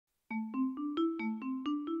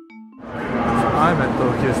I'm at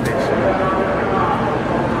Tokyo Station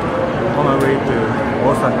on my way to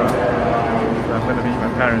Osaka. So I'm going to meet my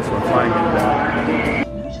parents who are flying in there.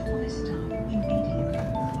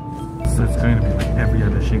 So it's going to be like every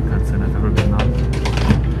other Shinkansen I've ever been on.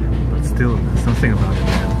 But still, there's something about it,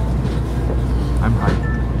 man. I'm hyped.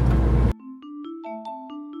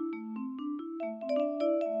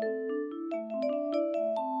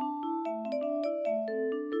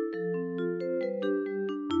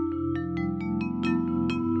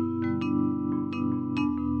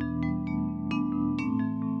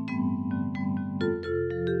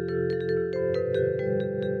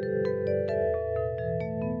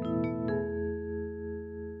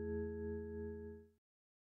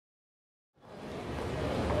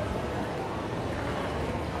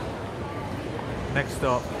 Next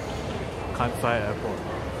stop, Kansai Airport.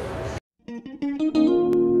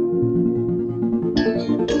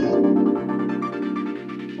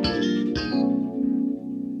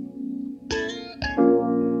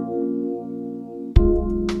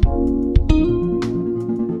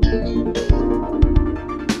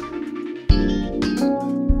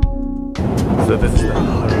 So this is the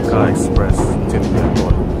Haruka Express to the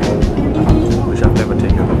airport, which I've never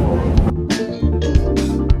taken before.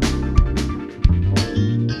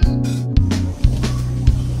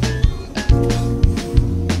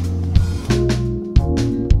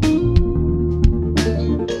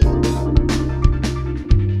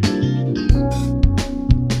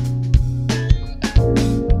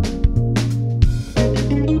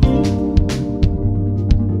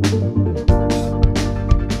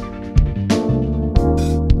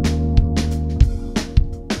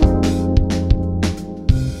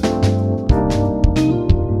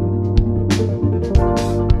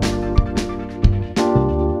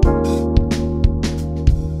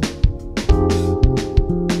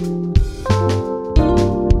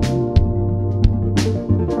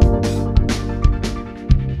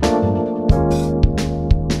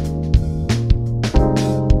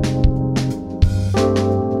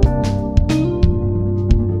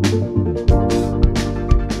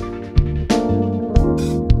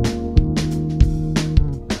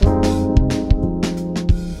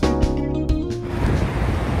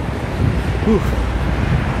 Whew.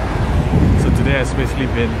 So today has basically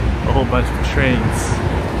been a whole bunch of trains,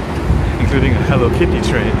 including a Hello Kitty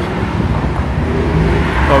train.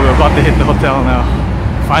 But we're about to hit the hotel now,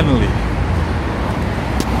 finally.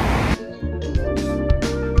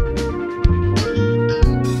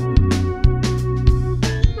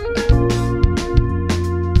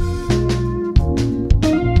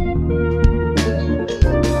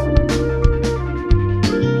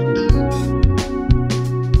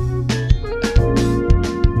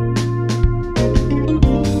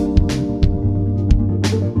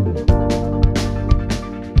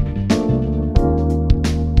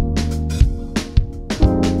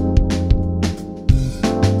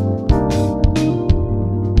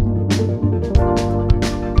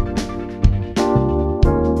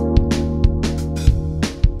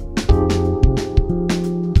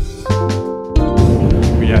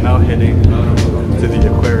 We are now heading to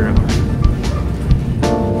the aquarium,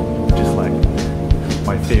 which is like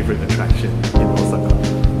my favorite attraction in Osaka.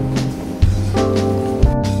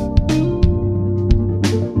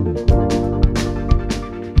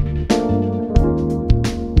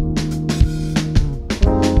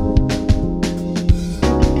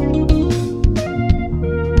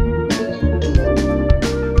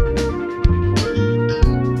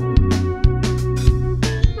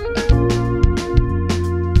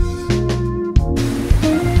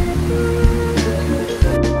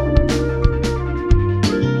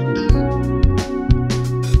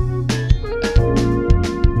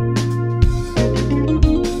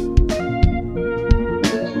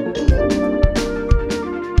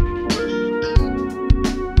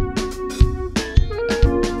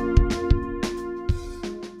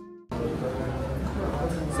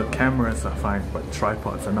 So cameras are fine, but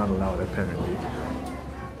tripods are not allowed apparently.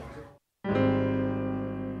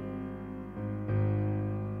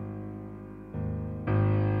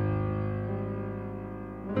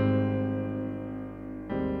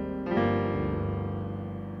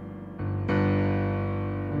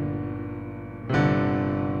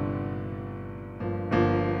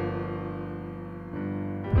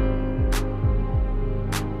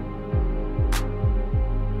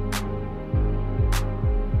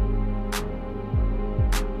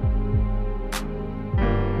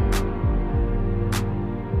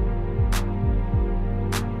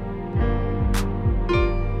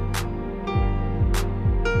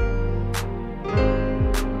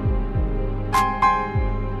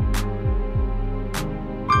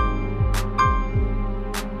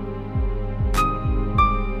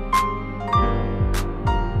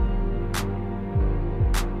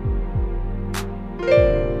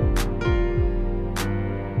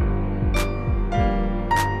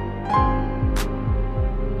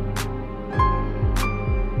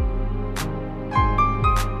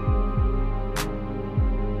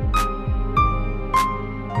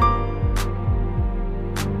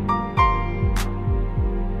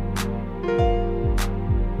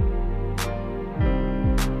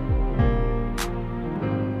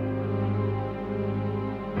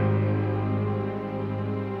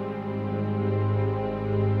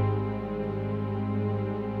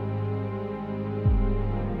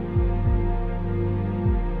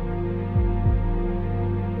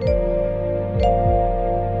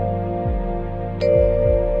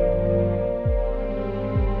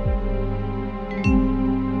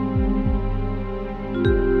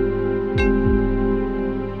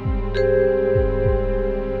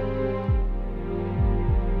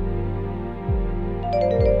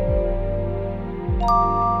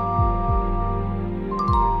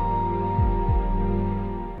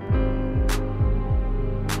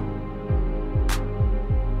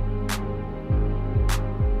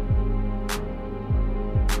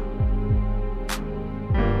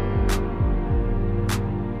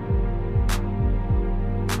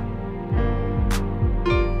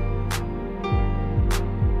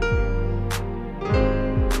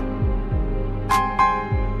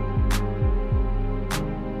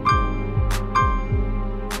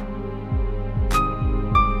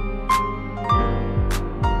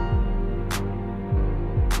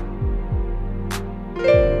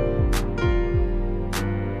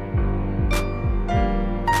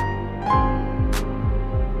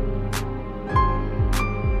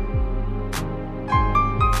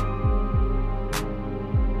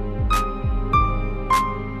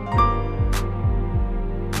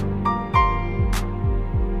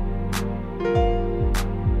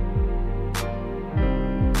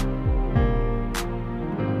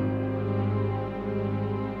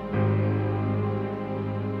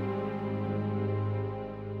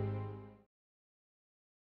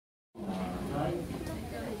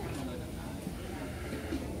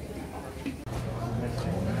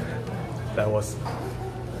 was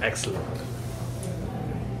excellent.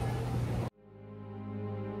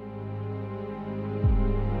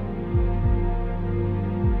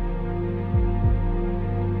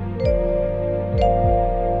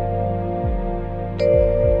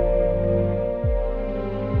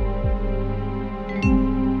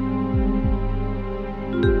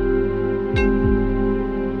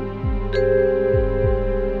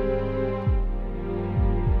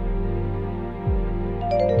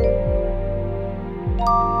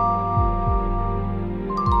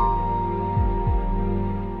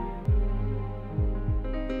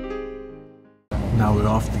 Now we're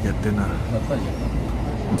off to get dinner.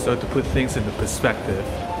 So to put things into perspective,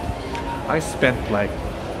 I spent like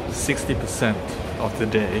 60% of the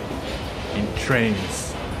day in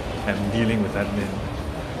trains and dealing with admin.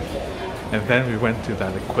 And then we went to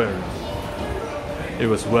that aquarium. It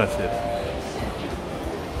was worth it.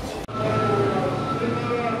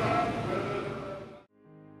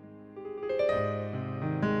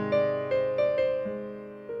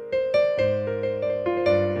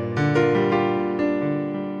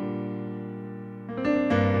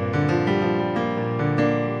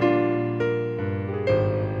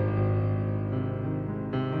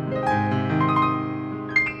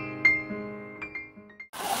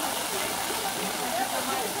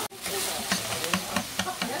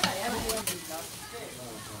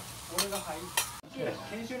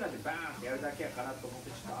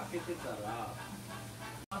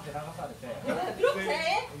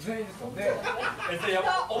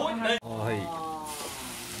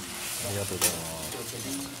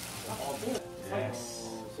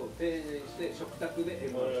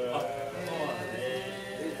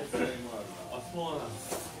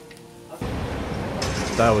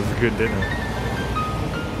 That was a good dinner.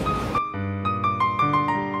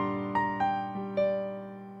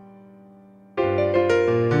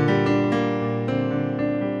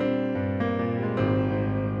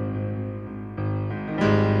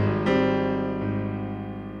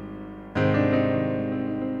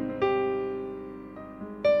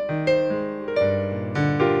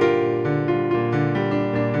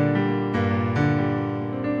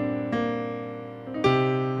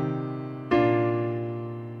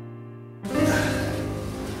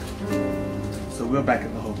 So we're back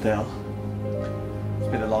at the hotel. It's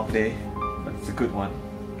been a long day, but it's a good one.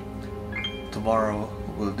 Tomorrow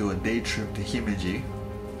we'll do a day trip to Himeji.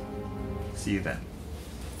 See you then.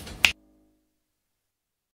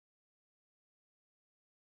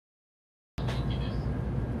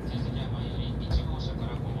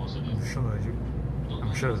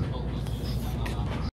 I'm sure.